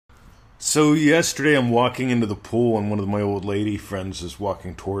So yesterday I'm walking into the pool and one of my old lady friends is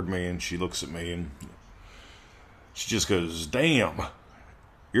walking toward me and she looks at me and she just goes, "Damn,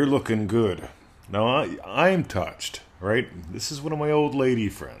 you're looking good." Now I'm touched, right? This is one of my old lady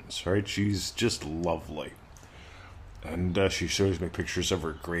friends, right? She's just lovely. And she shows me pictures of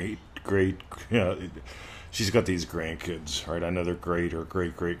her she's got these grandkids, right? I know they're great or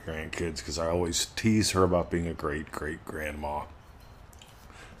great grandkids because I always tease her about being a great grandma.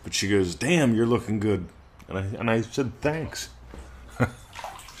 But she goes, "Damn, you're looking good." And I said, "Thanks."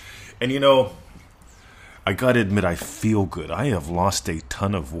 And I gotta admit, I feel good. I have lost a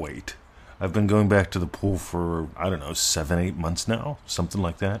ton of weight. I've been going back to the pool for, I don't know, 7, 8 months now, something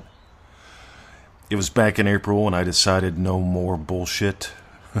like that. It was back in April when I decided no more bullshit.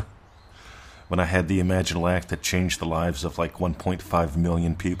 When I had the Imaginal Act that changed the lives of like 1.5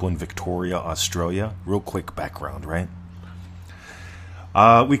 million people in Victoria, Australia. Real quick background, right?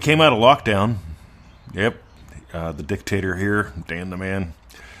 We came out of lockdown. Yep. The dictator here, Dan the man,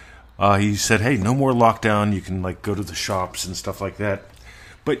 he said, "Hey, no more lockdown. You can go to the shops and stuff like that.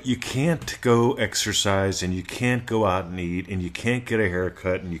 But you can't go exercise and you can't go out and eat and you can't get a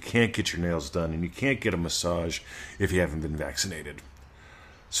haircut and you can't get your nails done and you can't get a massage if you haven't been vaccinated.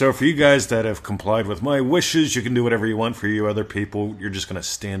 So for you guys that have complied with my wishes, you can do whatever you want. For you other people, you're just going to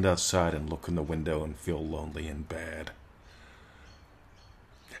stand outside and look in the window and feel lonely and bad."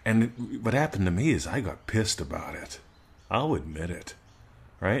 And what happened to me is I got pissed about it. I'll admit it.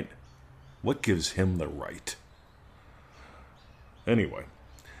 Right? What gives him the right? Anyway,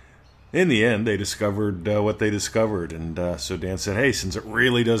 in the end, they discovered what they discovered. And so Dan said, "Hey, since it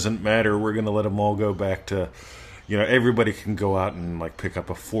really doesn't matter, we're going to let them all go back to, everybody can go out and pick up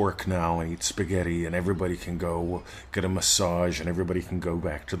a fork now and eat spaghetti. And everybody can go get a massage. And everybody can go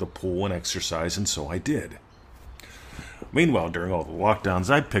back to the pool and exercise." And so I did. Meanwhile, during all the lockdowns,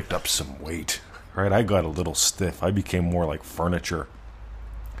 I picked up some weight, right? I got a little stiff. I became more like furniture.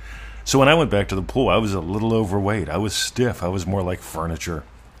 So when I went back to the pool, I was a little overweight. I was stiff. I was more like furniture.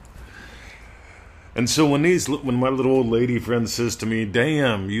 And so when my little old lady friend says to me,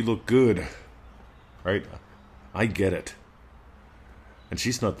 "Damn, you look good," right? I get it. And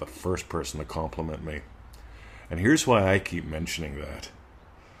she's not the first person to compliment me. And here's why I keep mentioning that.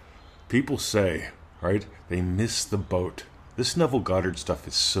 People say, right, they miss the boat. This Neville Goddard stuff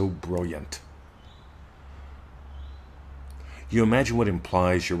is so brilliant. You imagine what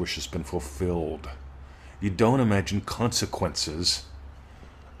implies your wish has been fulfilled. You don't imagine consequences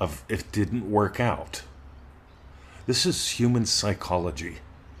of if it didn't work out. This is human psychology.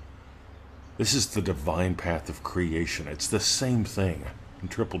 This is the divine path of creation. It's the same thing. In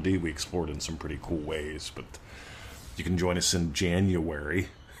Triple D, we explored in some pretty cool ways, but you can join us in January.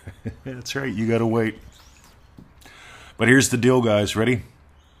 That's right, you gotta wait. But here's the deal, guys. Ready?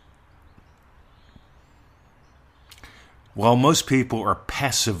 While most people are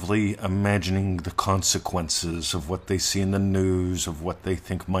passively imagining the consequences of what they see in the news, of what they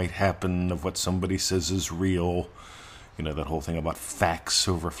think might happen, of what somebody says is real, that whole thing about facts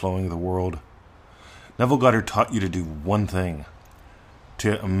overflowing the world, Neville Goddard taught you to do one thing: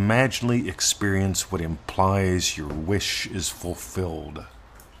 to imaginally experience what implies your wish is fulfilled.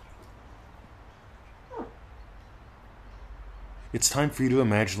 It's time for you to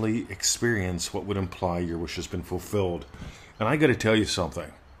imaginally experience what would imply your wish has been fulfilled. And I got to tell you something,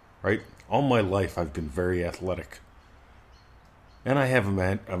 right? All my life I've been very athletic. And I have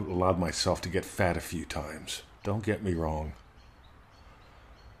allowed myself to get fat a few times. Don't get me wrong.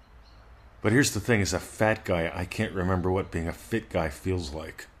 But here's the thing, as a fat guy, I can't remember what being a fit guy feels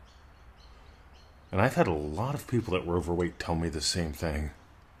like. And I've had a lot of people that were overweight tell me the same thing.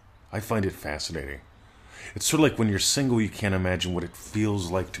 I find it fascinating. It's sort of like when you're single, you can't imagine what it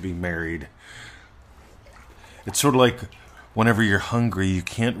feels like to be married. It's sort of like whenever you're hungry, you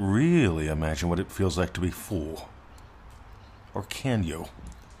can't really imagine what it feels like to be full. Or can you?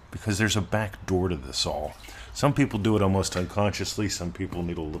 Because there's a back door to this all. Some people do it almost unconsciously. Some people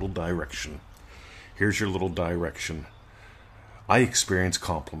need a little direction. Here's your little direction. I experience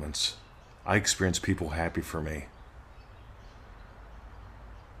compliments. I experience people happy for me.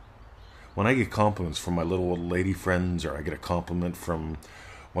 When I get compliments from my little old lady friends, or I get a compliment from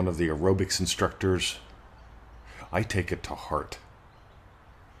one of the aerobics instructors, I take it to heart.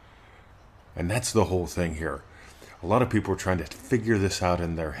 And that's the whole thing here. A lot of people are trying to figure this out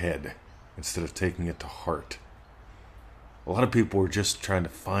in their head instead of taking it to heart. A lot of people are just trying to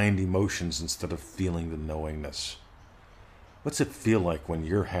find emotions instead of feeling the knowingness. What's it feel like when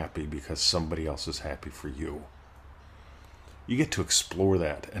you're happy because somebody else is happy for you? You get to explore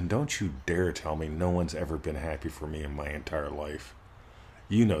that, and don't you dare tell me no one's ever been happy for me in my entire life.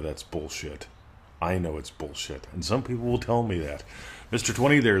 You know that's bullshit. I know it's bullshit. And some people will tell me that. Mr.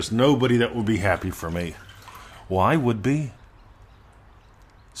 20, there's nobody that would be happy for me. Well, I would be.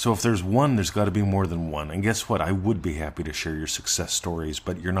 So if there's one, there's got to be more than one. And guess what? I would be happy to share your success stories,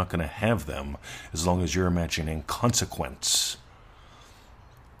 but you're not going to have them as long as you're imagining consequence.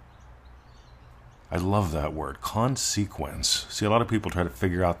 I love that word, consequence. See, a lot of people try to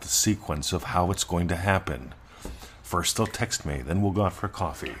figure out the sequence of how it's going to happen. First, they'll text me, then we'll go out for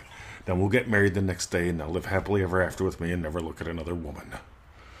coffee. Then we'll get married the next day, and they'll live happily ever after with me and never look at another woman.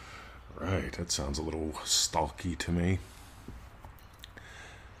 Right, that sounds a little stalky to me.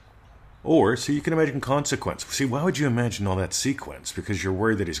 Or, so you can imagine consequence. See, why would you imagine all that sequence? Because you're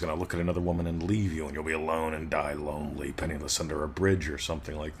worried that he's going to look at another woman and leave you, and you'll be alone and die lonely, penniless under a bridge or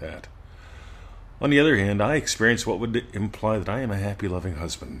something like that. On the other hand, I experience what would imply that I am a happy, loving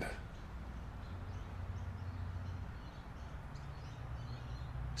husband.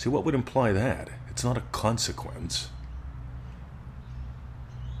 See, what would imply that? It's not a consequence.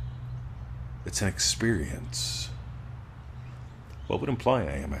 It's an experience. What would imply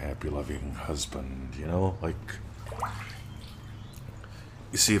I am a happy, loving husband? You know, like...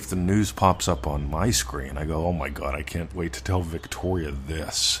 You see, if the news pops up on my screen, I go, oh my God, I can't wait to tell Victoria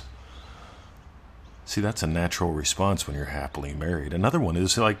this. See, that's a natural response when you're happily married. Another one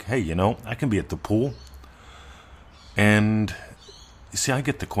is like, hey, you know, I can be at the pool. And, you see, I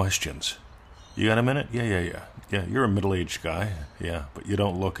get the questions. You got a minute? Yeah, you're a middle-aged guy. Yeah, but you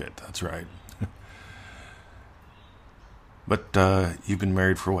don't look it. That's right. But you've been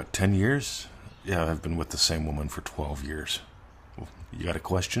married for, what, 10 years? Yeah, I've been with the same woman for 12 years. Well, you got a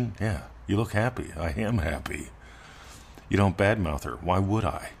question? Yeah. You look happy. I am happy. You don't badmouth her. Why would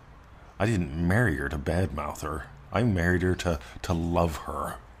I? I didn't marry her to badmouth her. I married her to love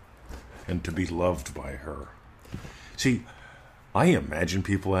her and to be loved by her. See, I imagine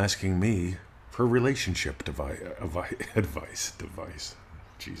people asking me for relationship advice.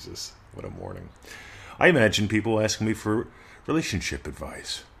 Jesus, what a morning. I imagine people asking me for relationship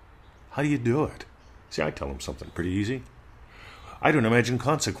advice. How do you do it? See, I tell them something pretty easy. I don't imagine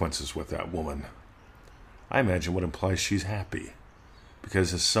consequences with that woman. I imagine what implies she's happy.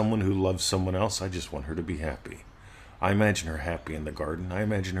 Because as someone who loves someone else, I just want her to be happy. I imagine her happy in the garden. I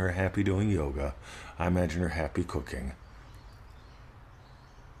imagine her happy doing yoga. I imagine her happy cooking.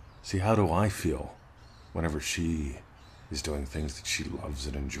 See, how do I feel whenever she is doing things that she loves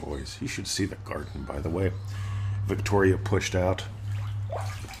and enjoys? You should see the garden, by the way. Victoria pushed out.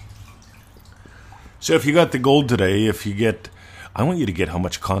 So if you got the gold today, I want you to get how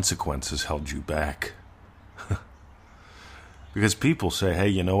much consequences held you back. Because people say, hey,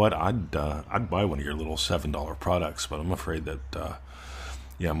 you know what, I'd buy one of your little $7 products, but I'm afraid that,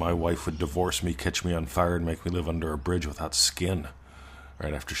 my wife would divorce me, catch me on fire, and make me live under a bridge without skin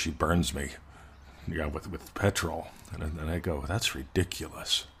right after she burns me, with petrol. And I go, that's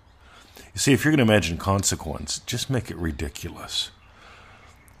ridiculous. You see, if you're going to imagine consequence, just make it ridiculous.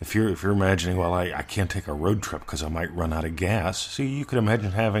 If you're imagining, well, I can't take a road trip because I might run out of gas. See, you could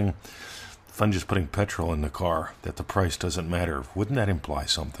imagine having fun just putting petrol in the car, that the price doesn't matter. Wouldn't that imply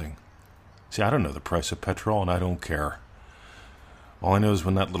something? See, I don't know the price of petrol, and I don't care. All I know is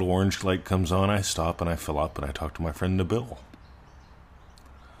when that little orange light comes on, I stop and I fill up and I talk to my friend Nabil.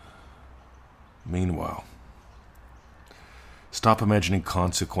 Meanwhile, stop imagining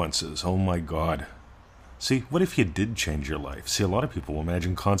consequences. Oh my God. See, what if you did change your life? See, a lot of people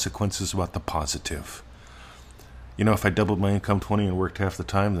imagine consequences about the positive. You know, if I doubled my income 20 and worked half the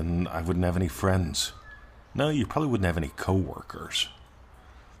time, then I wouldn't have any friends. No, you probably wouldn't have any coworkers.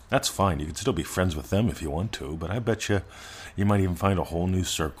 That's fine. You can still be friends with them if you want to, but I bet you might even find a whole new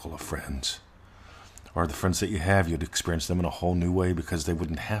circle of friends. Or the friends that you have, you'd experience them in a whole new way because they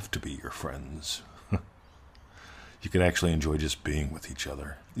wouldn't have to be your friends. You could actually enjoy just being with each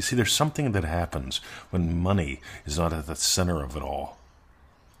other. You see, there's something that happens when money is not at the center of it all.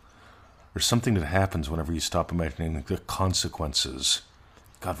 There's something that happens whenever you stop imagining the consequences.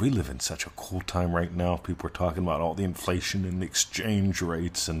 God, we live in such a cool time right now. People are talking about all the inflation and the exchange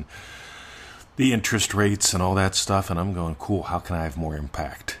rates and the interest rates and all that stuff, and I'm going, cool, how can I have more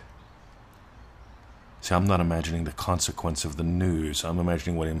impact? See, I'm not imagining the consequence of the news. I'm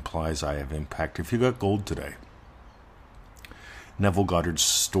imagining what implies I have impact. If you got gold today,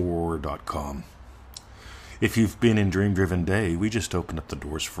 NevilleGoddardStore.com. If you've been in Dream Driven Day, we just opened up the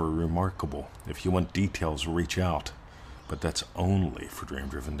doors for Remarkable. If you want details, reach out. But that's only for Dream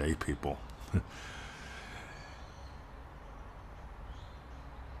Driven Day people.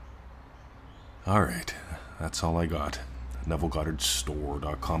 All right, that's all I got.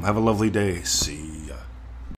 NevilleGoddardStore.com. Have a lovely day. See ya.